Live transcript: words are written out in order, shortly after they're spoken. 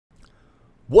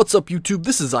What's up YouTube,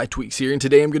 this is iTweaks here, and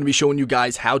today I'm going to be showing you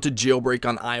guys how to jailbreak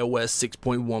on iOS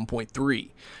 6.1.3.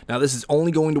 Now this is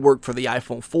only going to work for the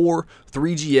iPhone 4,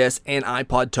 3GS, and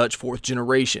iPod Touch 4th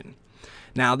generation.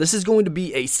 Now this is going to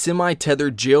be a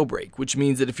semi-tethered jailbreak, which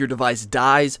means that if your device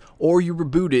dies or you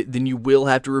reboot it, then you will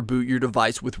have to reboot your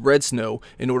device with Red Snow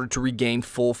in order to regain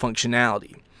full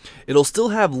functionality. It'll still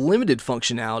have limited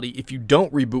functionality if you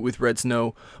don't reboot with Red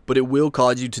Snow, but it will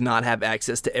cause you to not have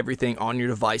access to everything on your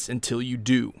device until you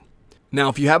do. Now,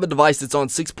 if you have a device that's on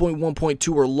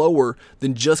 6.1.2 or lower,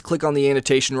 then just click on the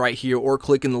annotation right here or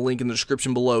click in the link in the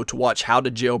description below to watch how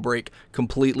to jailbreak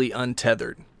completely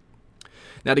untethered.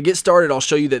 Now to get started, I'll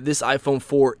show you that this iPhone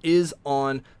 4 is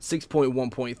on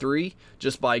 6.1.3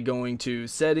 just by going to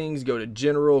Settings, go to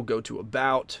General, go to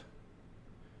About.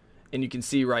 And you can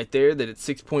see right there that it's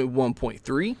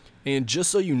 6.1.3. And just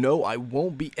so you know, I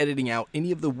won't be editing out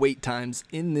any of the wait times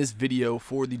in this video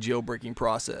for the jailbreaking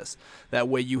process. That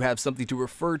way you have something to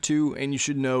refer to and you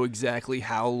should know exactly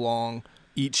how long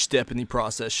each step in the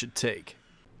process should take.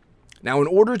 Now in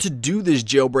order to do this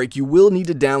jailbreak, you will need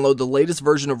to download the latest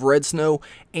version of Red Snow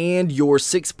and your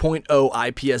 6.0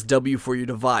 IPSW for your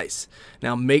device.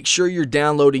 Now make sure you're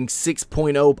downloading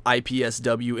 6.0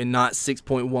 IPSW and not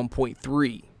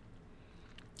 6.1.3.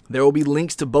 There will be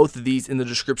links to both of these in the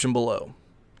description below.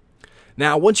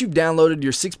 Now, once you've downloaded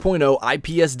your 6.0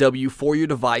 IPSW for your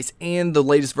device and the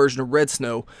latest version of Red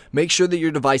Snow, make sure that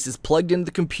your device is plugged into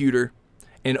the computer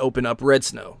and open up Red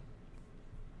Snow.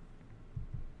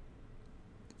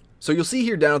 So you'll see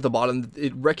here down at the bottom,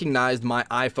 it recognized my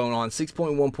iPhone on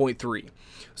 6.1.3.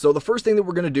 So the first thing that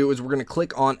we're going to do is we're going to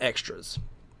click on Extras.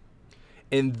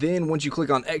 And then once you click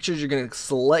on Extras, you're going to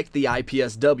select the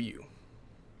IPSW.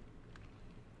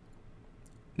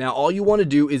 Now all you want to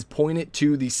do is point it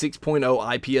to the 6.0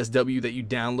 IPSW that you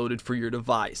downloaded for your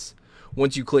device.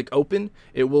 Once you click open,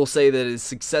 it will say that it is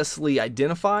successfully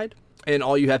identified, and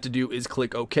all you have to do is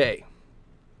click OK.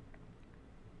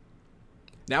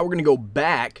 Now we're going to go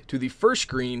back to the first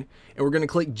screen and we're going to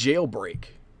click Jailbreak.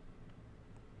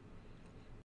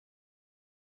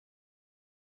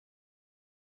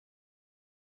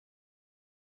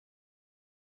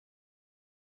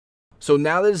 So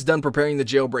now that it's done preparing the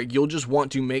jailbreak, you'll just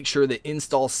want to make sure that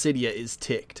Install Cydia is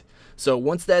ticked. So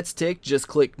once that's ticked, just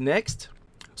click Next.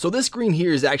 So this screen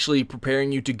here is actually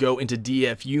preparing you to go into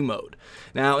Dfu Mode.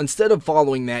 Now instead of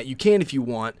following that, you can if you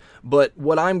want, but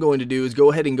what I'm going to do is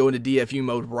go ahead and go into Dfu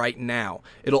Mode right now.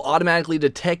 It'll automatically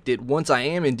detect it once I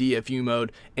am in Dfu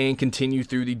Mode and continue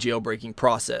through the jailbreaking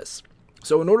process.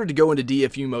 So in order to go into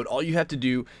Dfu Mode, all you have to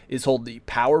do is hold the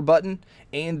power button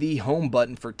and the home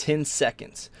button for 10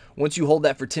 seconds. Once you hold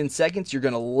that for 10 seconds, you're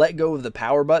going to let go of the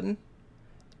power button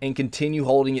and continue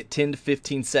holding it 10 to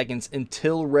 15 seconds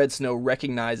until Red Snow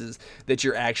recognizes that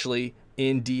you're actually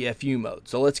in Dfu Mode.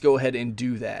 So let's go ahead and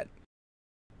do that.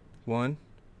 1,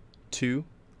 2,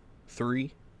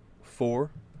 3,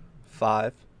 4,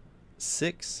 5,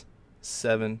 6,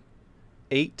 7,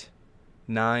 8,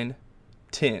 9,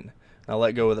 10. Now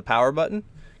let go of the power button,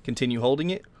 continue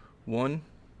holding it. 1,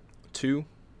 2,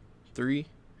 3,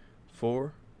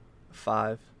 4,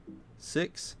 5,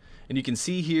 6. And you can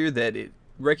see here that it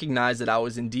recognized that I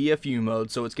was in Dfu mode,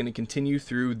 so it's going to continue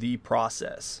through the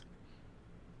process.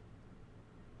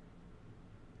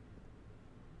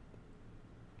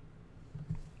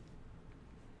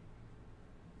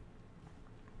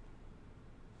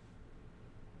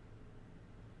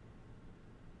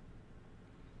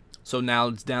 So now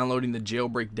it's downloading the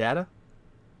jailbreak data.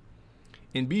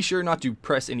 And be sure not to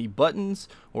press any buttons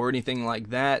or anything like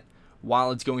that while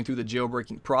it's going through the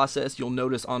jailbreaking process. You'll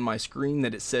notice on my screen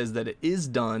that it says that it is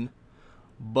done,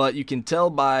 but you can tell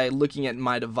by looking at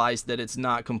my device that it's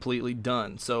not completely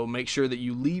done. So make sure that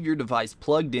you leave your device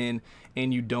plugged in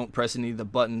and you don't press any of the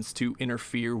buttons to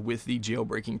interfere with the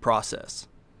jailbreaking process.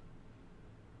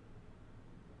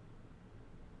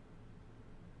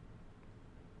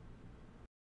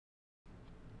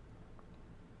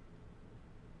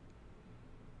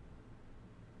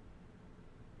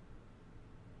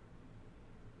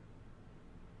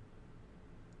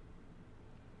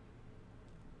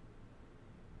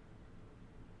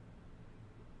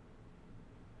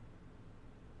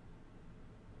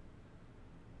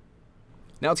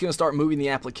 Now it's going to start moving the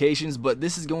applications, but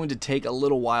this is going to take a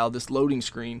little while, this loading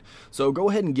screen, so go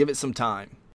ahead and give it some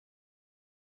time.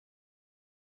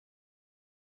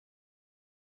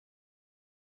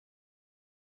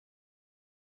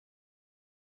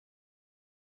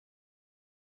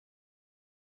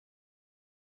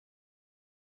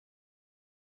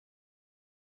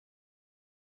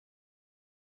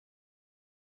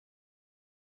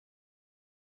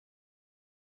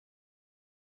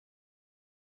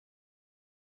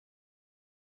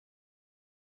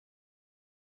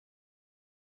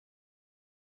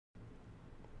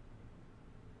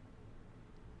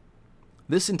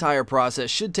 This entire process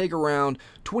should take around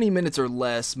 20 minutes or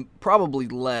less, probably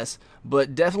less,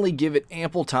 but definitely give it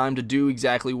ample time to do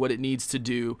exactly what it needs to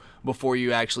do before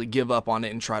you actually give up on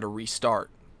it and try to restart.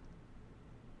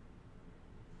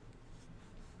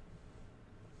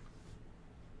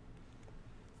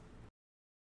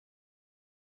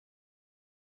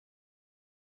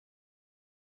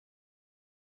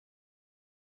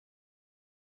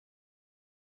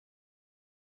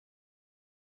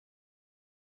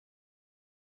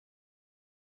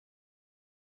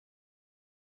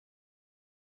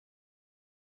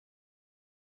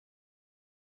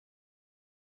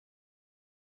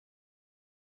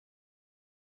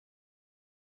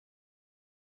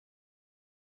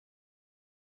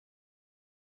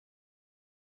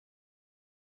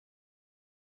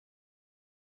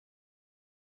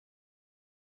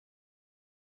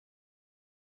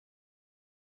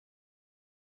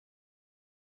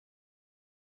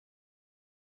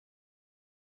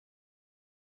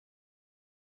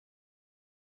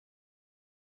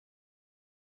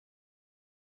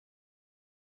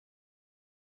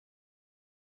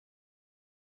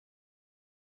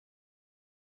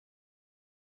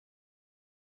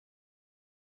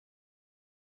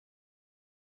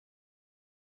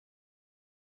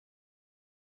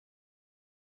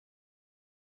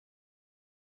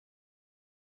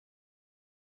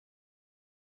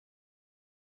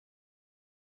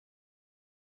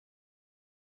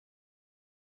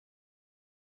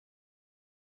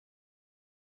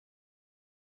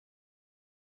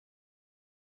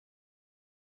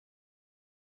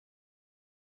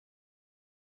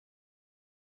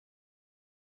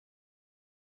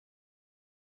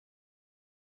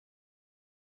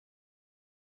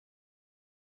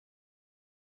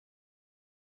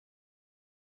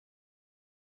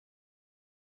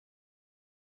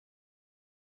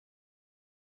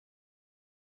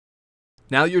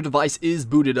 Now your device is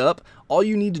booted up, all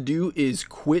you need to do is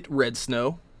quit Red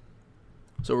Snow.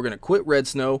 So we're going to quit Red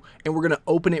Snow and we're going to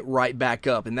open it right back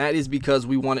up, and that is because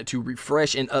we want it to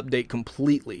refresh and update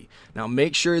completely. Now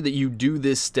make sure that you do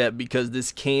this step because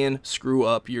this can screw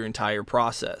up your entire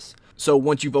process. So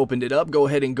once you've opened it up, go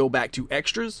ahead and go back to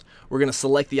Extras. We're going to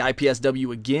select the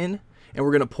IPSW again and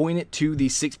we're going to point it to the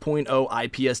 6.0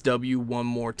 IPSW one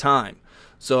more time.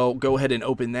 So go ahead and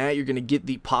open that. You're going to get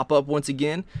the pop-up once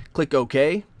again. Click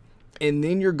OK. And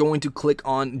then you're going to click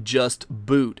on Just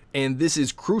Boot. And this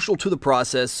is crucial to the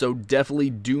process, so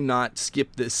definitely do not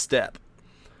skip this step.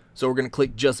 So we're going to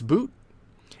click Just Boot.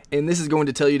 And this is going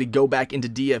to tell you to go back into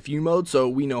Dfu mode, so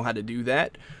we know how to do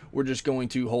that. We're just going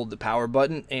to hold the power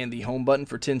button and the home button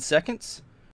for 10 seconds.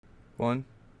 1,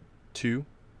 2,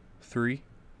 3,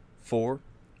 4,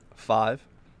 5,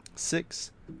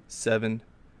 6, 7,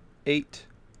 8,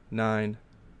 9,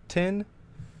 10. And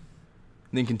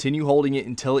then continue holding it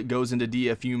until it goes into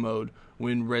Dfu mode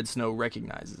when Red Snow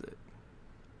recognizes it.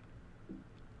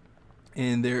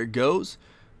 And there it goes,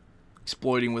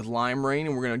 exploiting with Lime Rain,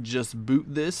 and we're going to just boot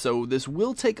this. So this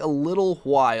will take a little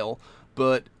while,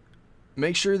 but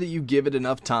make sure that you give it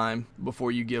enough time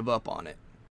before you give up on it.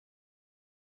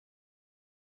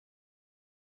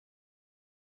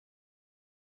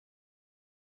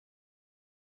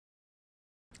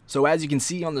 So as you can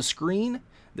see on the screen,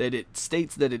 that it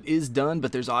states that it is done,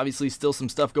 but there's obviously still some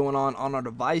stuff going on our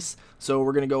device. So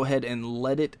we're going to go ahead and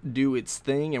let it do its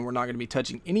thing, and we're not going to be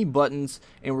touching any buttons,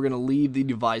 and we're going to leave the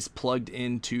device plugged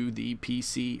into the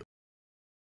PC.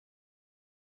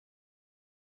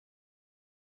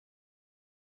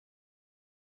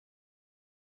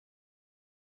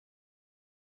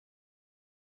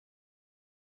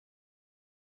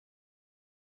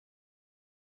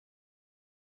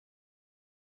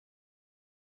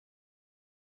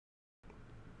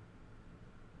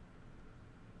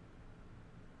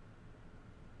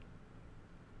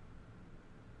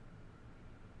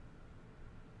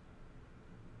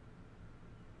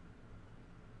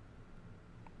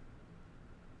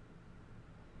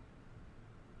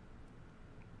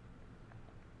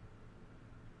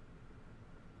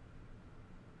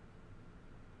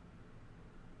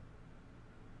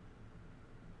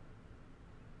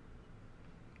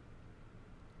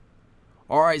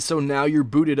 Alright, so now you're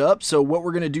booted up. So what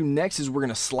we're going to do next is we're going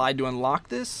to slide to unlock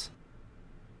this.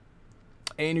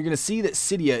 And you're going to see that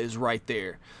Cydia is right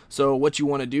there. So what you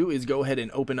want to do is go ahead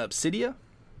and open up Cydia.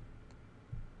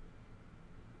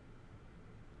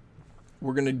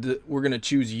 We're going to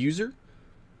choose User.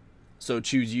 So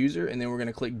choose User, and then we're going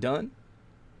to click Done.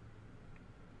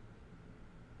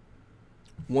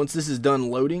 Once this is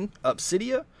done loading up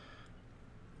Cydia,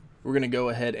 we're going to go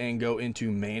ahead and go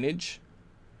into Manage.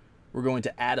 We're going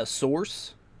to add a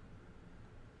source.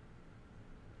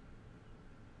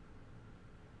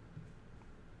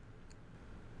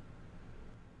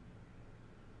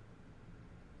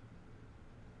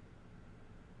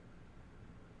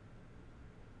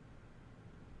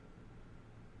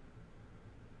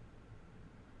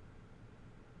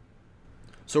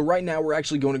 So right now we're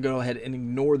actually going to go ahead and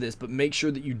ignore this, but make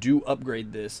sure that you do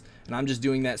upgrade this. And I'm just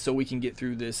doing that so we can get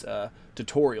through this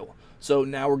tutorial. So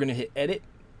now we're going to hit edit,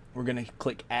 we're going to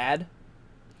click add,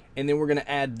 and then we're going to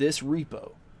add this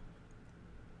repo,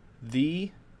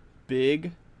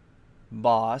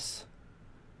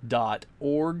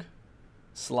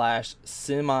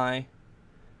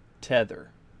 thebigboss.org/semi-tether.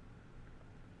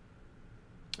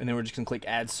 And then we're just going to click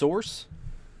add source.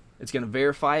 It's going to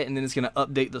verify it, and then it's going to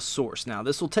update the source. Now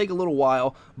this will take a little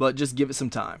while, but just give it some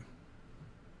time.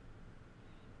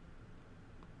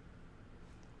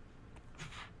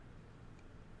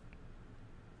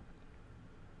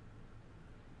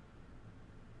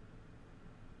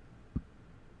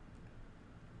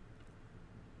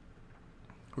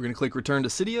 We're going to click return to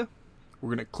Cydia. We're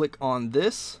going to click on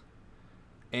this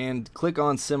and click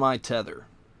on semi-tether.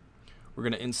 We're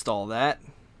going to install that.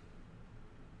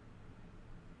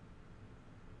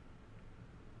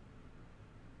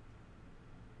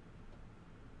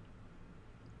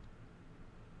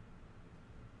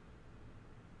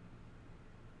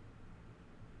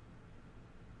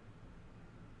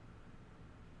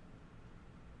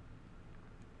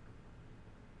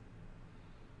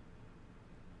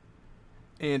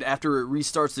 And after it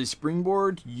restarts the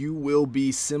springboard, you will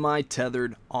be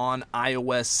semi-tethered on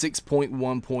iOS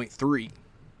 6.1.3.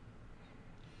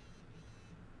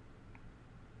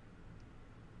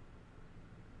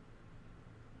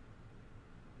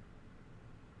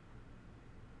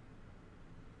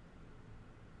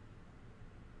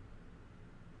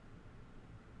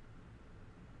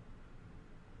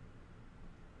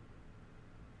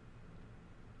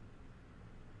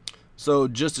 So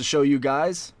just to show you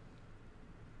guys,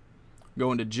 go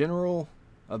into general,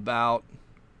 about,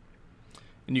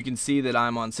 and you can see that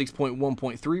I'm on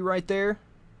 6.1.3 right there.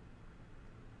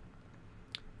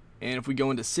 And if we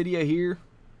go into Cydia here,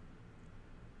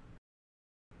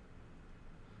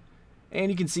 and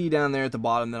you can see down there at the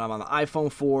bottom that I'm on the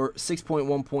iPhone 4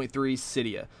 6.1.3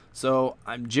 Cydia. So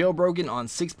I'm jailbroken on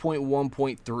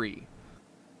 6.1.3.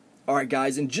 Alright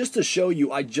guys, and just to show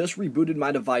you, I just rebooted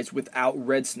my device without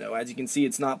Red Snow. As you can see,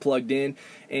 it's not plugged in,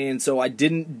 and so I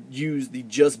didn't use the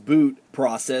just boot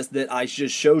process that I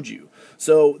just showed you.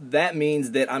 So that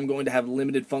means that I'm going to have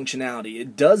limited functionality.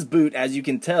 It does boot, as you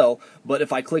can tell, but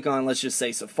if I click on, let's just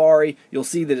say Safari, you'll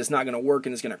see that it's not going to work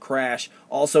and it's going to crash.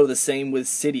 Also the same with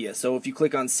Cydia. So if you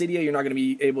click on Cydia, you're not going to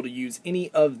be able to use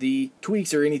any of the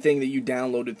tweaks or anything that you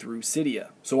downloaded through Cydia.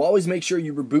 So always make sure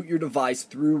you reboot your device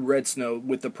through Red Snow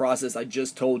with the process I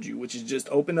just told you, which is just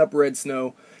open up Red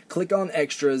Snow, click on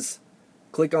Extras,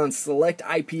 click on Select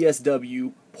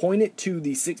IPSW, point it to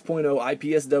the 6.0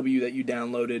 IPSW that you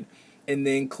downloaded, and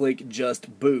then click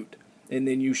Just Boot. And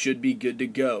then you should be good to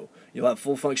go. You'll have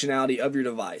full functionality of your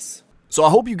device. So I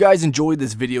hope you guys enjoyed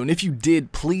this video, and if you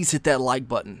did, please hit that like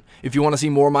button. If you want to see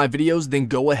more of my videos, then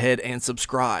go ahead and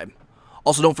subscribe.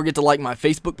 Also, don't forget to like my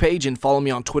Facebook page and follow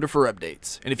me on Twitter for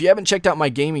updates. And if you haven't checked out my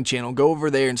gaming channel, go over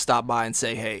there and stop by and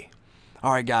say hey.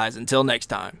 Alright guys, until next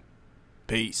time,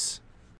 peace.